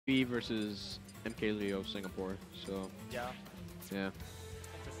NKB versus MK Leo Singapore. So Yeah. yeah,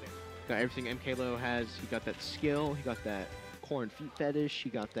 Interesting. got everything MK Leo has. He got that skill. He got that core and feet fetish. He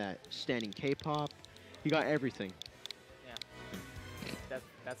got that standing K-pop. He got everything. Yeah.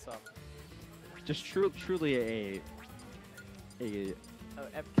 That's Just truly a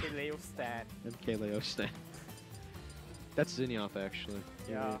MK Leo stan. MK Leo stan. That's Zinyoff actually.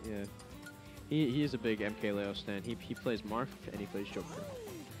 Yeah. Yeah. He is a big MK Leo stan. He plays Marth and he plays Joker.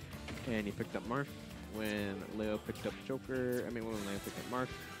 And he picked up Marth when Leo picked up Joker. I mean when Leo picked up Marth.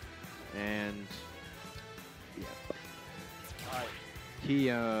 And yeah. Alright.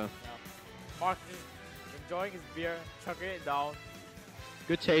 He Mark is enjoying his beer, chugging it down.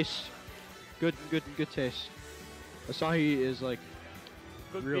 good taste. Good taste. Asahi is like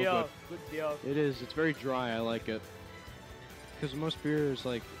Good real beer. good. Good beer. It is. It's very dry. I like it. Because most beer is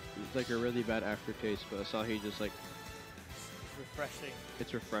like a really bad aftertaste, but Asahi just like It's refreshing.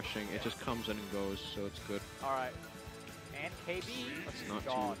 it's refreshing. It just comes and goes, so it's good. Alright. And KB. It's not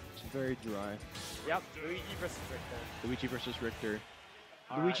gone. It's very dry. Yep. Luigi versus Richter. Luigi versus Richter.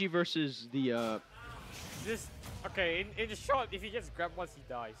 Alright. Luigi versus the This okay. In the shot, if he gets grabbed once, he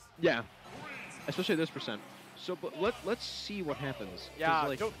dies. yeah, especially this percent. So, but let's see what happens. 'Cause, Yeah.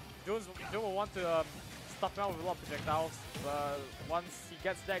 like, Jones will want to stuff him out with a lot of projectiles, but once he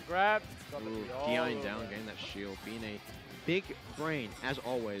gets that grab, it's gonna be all Dion over. down, getting that shield, being a big brain as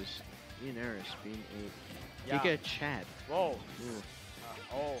always. Lyonaris being a Yeah. Giga Chad. Whoa. Ooh.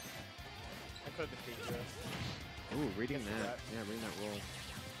 Oh. That could have been dangerous. Ooh, reading Guess that. that. Yeah, reading that roll.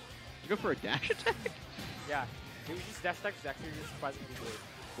 You go for a dash attack? Yeah. Luigi's dash attack is actually really surprisingly good.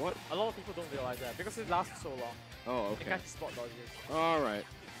 What? A lot of people don't realize that because it lasts so long. Oh, It okay. catches spot dodges. Alright.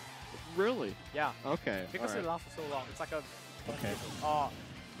 Really? Yeah. Okay. Because it alright. lasts for so long. It's like a. Okay. Oh,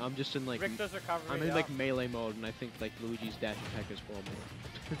 I'm just in like Richter's recovery. I'm in yeah. like melee mode, and I think like Luigi's dash attack is horrible.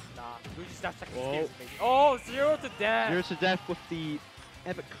 Nah, Luigi's dash attack Whoa. is amazing. Oh, 0 to death! Zero to death with the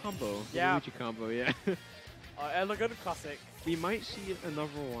epic combo. The Yeah. Luigi combo, yeah. Elegant classic. We might see another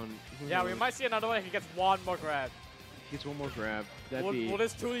one. Who Yeah, we knows? might see another one if he gets one more grab. He gets one more grab. That'd Will, be. will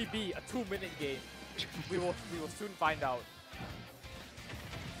this truly be a 2-minute game? we will soon find out.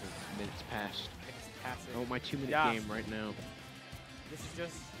 Minutes passed. It's passing. Oh, my 2-minute Yeah. game right now. This is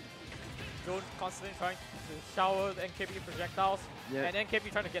just Jones constantly trying to shower the NKB projectiles, Yeah. and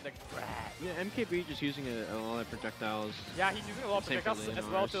NKB trying to get the grab. Yeah, MKB just using a lot of projectiles. Yeah, he's using a lot of Same for projectiles as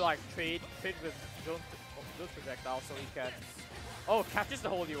well to Lyonaris. like trade with Jones those projectiles so he can. Oh, catches the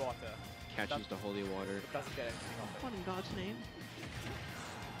holy water. Catches the holy water. Doesn't get anything off it. What in God's name?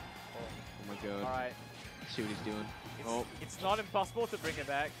 Oh. Oh my god. All right. See what he's doing. It's, Oh. it's not impossible to bring it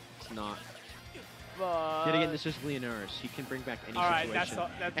back, It's not. but. Yet again, this is Lyonaris. He can bring back any All right, situation.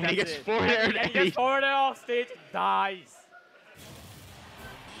 that's and he gets it. forward air And he gets forward air off stage, dies.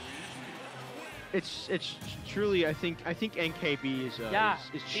 It's truly I think NKB is Yeah,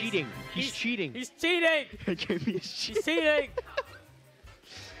 is he's- cheating. He's cheating. He's cheating. NKB is He's cheating. cheating.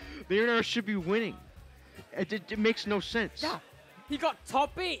 Lyonaris should be winning. It makes no sense. Yeah, he got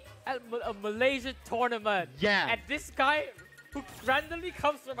top 8 at a Malaysian tournament. Yeah. And this guy, who randomly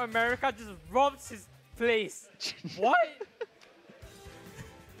comes from America, just robs his place. What?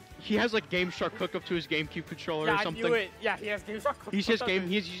 He has like Game Shark hooked up to his GameCube controller Yeah, or I something. knew it. Yeah, he has Game Shark. He's just Game.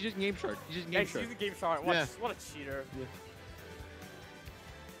 He's using Game Shark. He's using Yeah, Game he's Shark. using Game Shark. Yeah. What a cheater.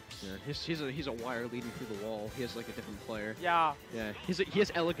 Yeah, he's a wire leading through the wall. He has like a different player. Yeah. Yeah, he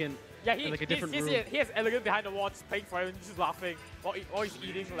has elegant. Yeah, in, like a different room. he has elegant behind the wall, just playing for him, and just laughing while he's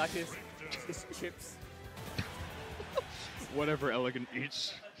eating like his chips. Whatever elegant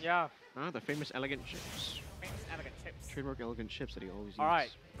eats. Yeah. Ah, the famous elegant chips. Famous elegant chips. Trademark elegant chips that he always eats.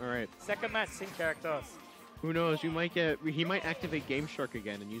 Alright. Alright. Second match, sync characters. Who knows? He might activate Game Shark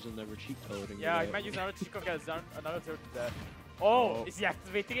again and use another cheat code. And Yeah, get he out. might use another cheat code, get another 0 to death. Oh, Oh. is he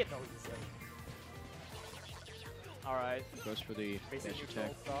activating it? No, he's Alright. Goes for the Basic dash neutral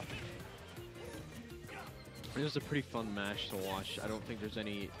attack. stuff. This is a pretty fun match to watch. I don't think there's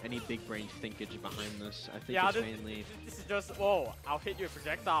any big brain thinkage behind this. I think Yeah, it's mainly. this is just, oh, I'll hit you with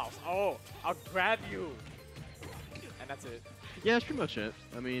projectiles. Oh, I'll grab you. And that's it. Yeah, that's pretty much it.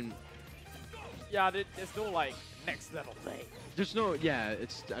 I mean, Yeah, there's no, like, next level play. there's no. Yeah,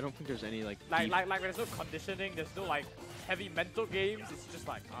 it's. I don't think there's any like. Like, deep- there's no conditioning, there's no, like, heavy mental games. It's just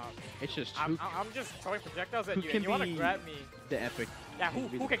like, It's just I'm just throwing projectiles at who you, can and you want to be grab me. the epic. Yeah,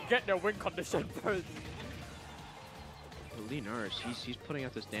 who can get their win condition first? Lyonaris, he's putting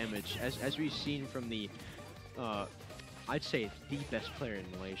out this damage as we've seen from the. I'd say the best player in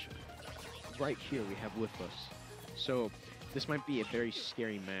Malaysia. Right here we have with us. So This might be a very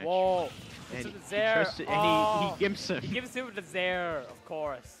scary match. Whoa. And It's he with the Zair. trusts it, and he gimps him. He gives him with the Zair, of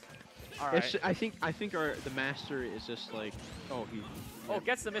course. Alright. I think the master is just like, oh, he. Oh,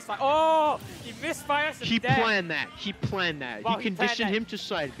 gets the misfire. Oh, he misfires and He dead. planned that. He planned that. Well, he he planned conditioned that. him to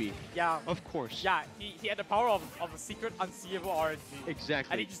side B. Yeah. Of course. Yeah, he had the power of a secret, unseeable RNG.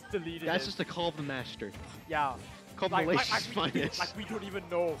 Exactly. And he just deleted That's it. just the call of the master. Yeah. Called Malaysia's finest. Like we don't even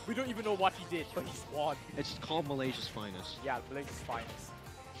know. We don't even know what he did, but he's won. It's called Malaysia's finest. Yeah, Malaysia's finest.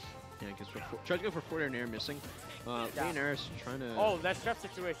 Yeah, because try to go for forward air missing. Lyonaris trying to. Oh, that's trap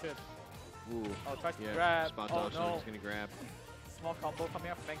situation. Ooh. Oh, tries to Yeah. grab. Spot Oh dodge. no. He's gonna grab. Small combo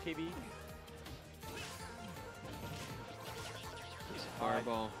coming up from NKB.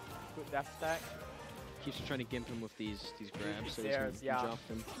 Fireball. Good dash attack. Keeps trying to gimp him with these grabs, so he's Stairs, gonna yeah. jump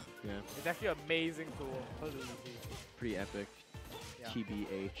him. Yeah. It's actually an amazing tool. for Luigi. Pretty epic. Yeah.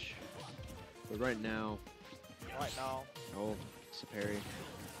 TBH. But right now, Right now. oh, it's a parry.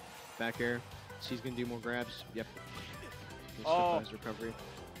 Back air. So he's gonna do more grabs. Yep. Oh. His recovery.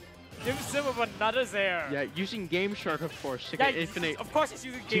 Gives him with another Zair. Yeah, using Game Shark, of course, to Yeah, get infinite. of course he's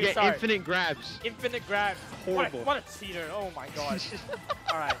using To Game get Shark. infinite grabs. Infinite grabs. Horrible. What a cheater. Oh my god.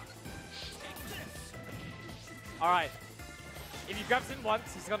 Alright. Alright. If he grabs in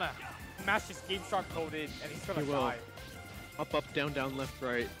once, he's gonna mash his Game Shark code in and he's gonna He will. die. Up, up, down, down, left,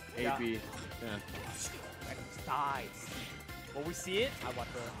 right, A, Yeah. B. Yeah. And he dies. Will we see it? I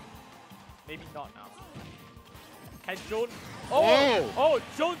wonder. Maybe not now. Can Joan... Oh! Oh,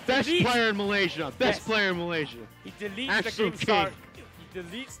 Joan Best deletes... player in Malaysia. Best Yes. player in Malaysia. He deletes Absolute the Game Shark. king. He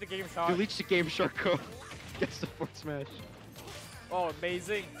deletes the Game Shark. Deletes the Game Shark code. Gets the forward smash. Oh,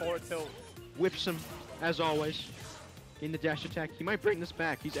 amazing. Forward tilt. Whips him, as always. In the dash attack. He might bring this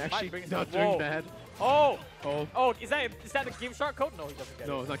back. He's actually bring this not back. doing Whoa. bad. Oh! Oh. Oh, is that the Game Shark code? No, he doesn't get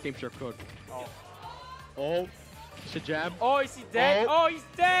No, it. not Game Shark code. Oh. Oh. It's a jab. Oh, is he dead? Oh. Oh, he's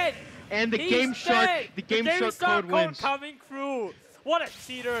dead! And the He's Game Shark, dead! the Game Shark code wins. coming through. What a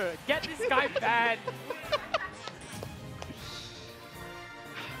cheater! Get this guy banned.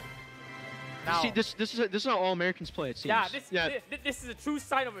 Now, See, this is how all Americans play. It seems. yeah, this is a true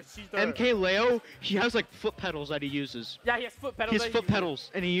sign of a cheater. MK Leo, he has like foot pedals that he uses. Yeah, he has foot pedals. He has that foot uses.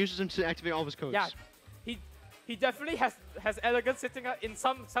 pedals, and he uses them to activate all of his codes. Yeah, he definitely has elegance sitting in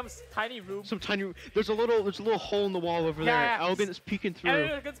some tiny room. Some tiny. There's a little hole in the wall over there. Yeah, Elegant is peeking through.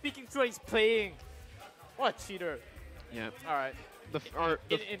 Elegance peeking through. And he's playing. What a cheater! Yeah. All right.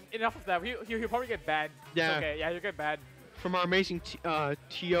 Enough of that. He'll probably get banned. Yeah. It's okay. Yeah, he'll get banned. From our amazing TOs,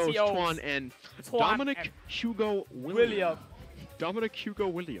 Tuan and Dominic Hugo William. Dominic Hugo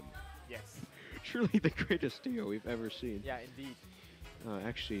William. Yes. Truly the greatest TO we've ever seen. Yeah, indeed.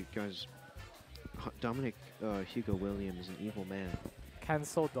 Actually, guys, Dominic Hugo William is an evil man.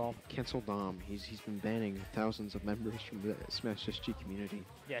 Cancel Dom. Cancel Dom. He's been banning thousands of members from the Smash SG community.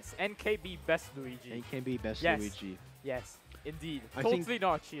 Yes. NKB best Luigi. NKB best Yes. Luigi. Yes. Indeed. I Totally think-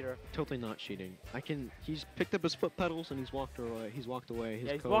 not a cheater. Totally not cheating. He's picked up his foot pedals and he's walked away. He's walked away. His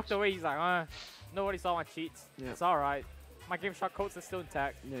Yeah, he's codes. walked away. He's like, nobody saw my cheats. Yeah. It's all right. My Game Shark codes are still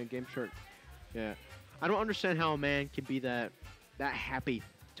intact. Yeah, Game Shark. Yeah. I don't understand how a man can be that happy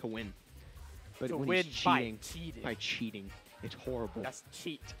to win. But To when win he's by cheating, cheating. it's horrible. That's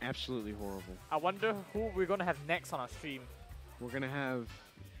cheat. It's absolutely horrible. I wonder who we're gonna have next on our stream. We're gonna have,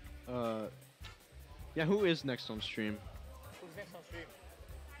 yeah, who is next on stream? Who's next on stream?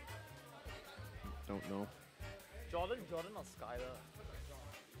 Don't know. Jordan or Skylar?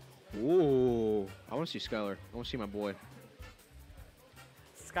 Ooh, I want to see Skylar. I want to see my boy.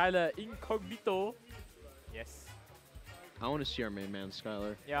 Skylar Incognito. Yes. I want to see our main man,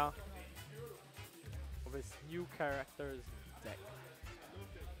 Skylar. Yeah. Of his new characters deck.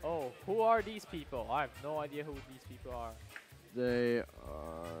 Oh, who are these people? I have no idea who these people are. They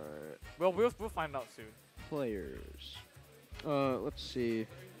are Well, we'll find out soon. players. Let's see.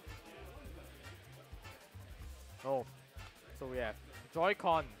 Oh, so we have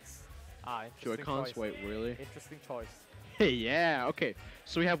Joy-Cons. Interesting Joy-Cons. choice. Wait, really? Interesting choice. Yeah. Okay.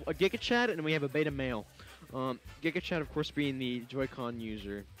 So we have a Giga Chat and we have a Beta Male. Giga Chat, of course, being the Joy-Con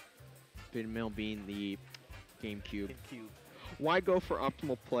user. Beta Male being the GameCube. Why go for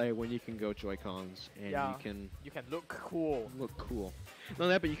optimal play when you can go Joy-Cons and Yeah. you can look cool. look cool? Not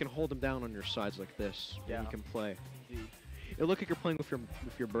only that, but you can hold them down on your sides like this. Yeah. And you can play. Indeed. It'll look like you're playing with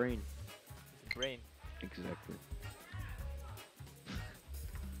your brain. Brain. Exactly.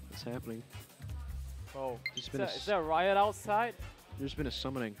 What's happening? Oh, There's is been a there a riot outside? There's been a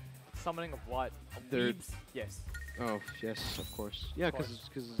summoning. Summoning of what? Of There- weebs? Yes. Oh, yes, of course. Yeah, Of course.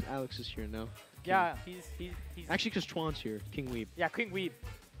 because Alex is here now. Yeah, he's Actually, because Twan's here. King Weeb. yeah, King Weeb.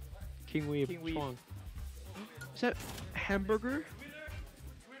 King Weeb. King Weeb. Twan. Is that hamburger?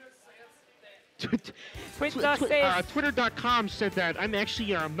 Twitter says. Twitter.com said that I'm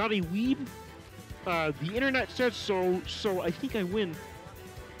actually not a weeb. The internet says so, so I think I win.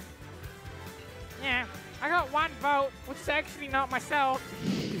 Yeah, I got 1 vote, which is actually not myself.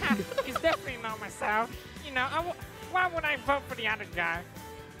 It's definitely not myself. You know, why would I vote for the other guy?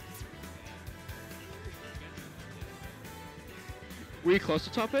 Were you close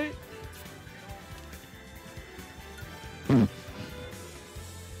to top 8?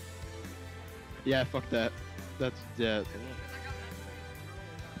 Yeah, fuck that. That's dead.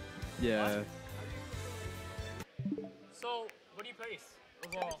 Yeah. So, what do you place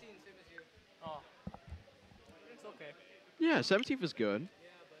overall? Oh, it's okay. Yeah, 17th is good.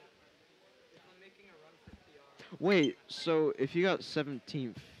 Wait, so if you got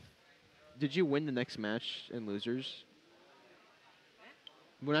 17th, did you win the next match in losers?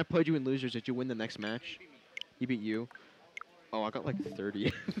 When I played you in losers, did you win the next match? He beat you. Oh, I got like 30.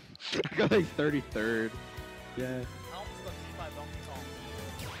 I got like 33rd. Yeah. I almost got 3-5 Donkey Kong.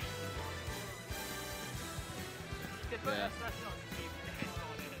 Yeah.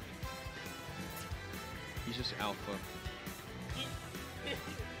 He's just alpha. He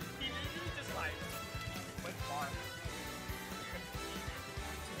literally just like went far.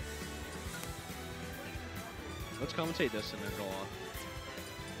 Let's commentate this and then go off.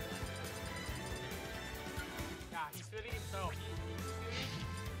 Yeah, he's feeling himself. He's feeling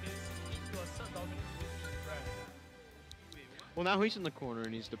his to a certain dominance with his breath. Well, now he's in the corner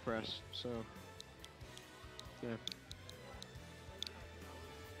and he's depressed, so. Yeah.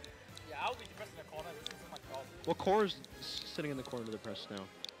 Yeah, I'll be depressed in the corner. This isn't my job. Well, Core's sitting in the corner depressed now.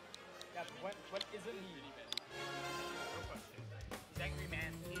 Yeah, but when isn't he? No question. He's angry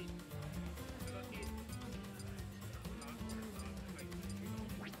man.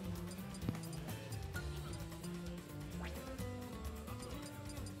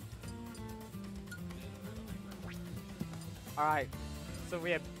 Alright, so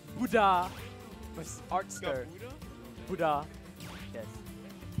we have Buddha versus Artster. Buddha? Yes.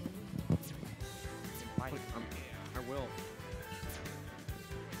 Mine. I will.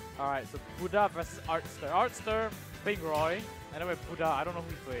 Alright, so Buddha versus Artster. Artster, Big Roy, and then with Buddha, I don't know who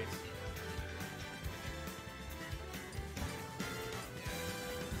he plays.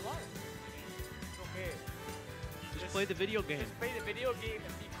 What? It's okay. Just play the video game. Just play the video game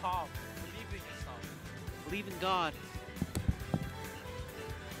and be calm. Believe in yourself. Believe in God.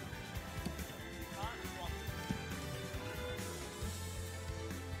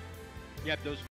 Yeah, those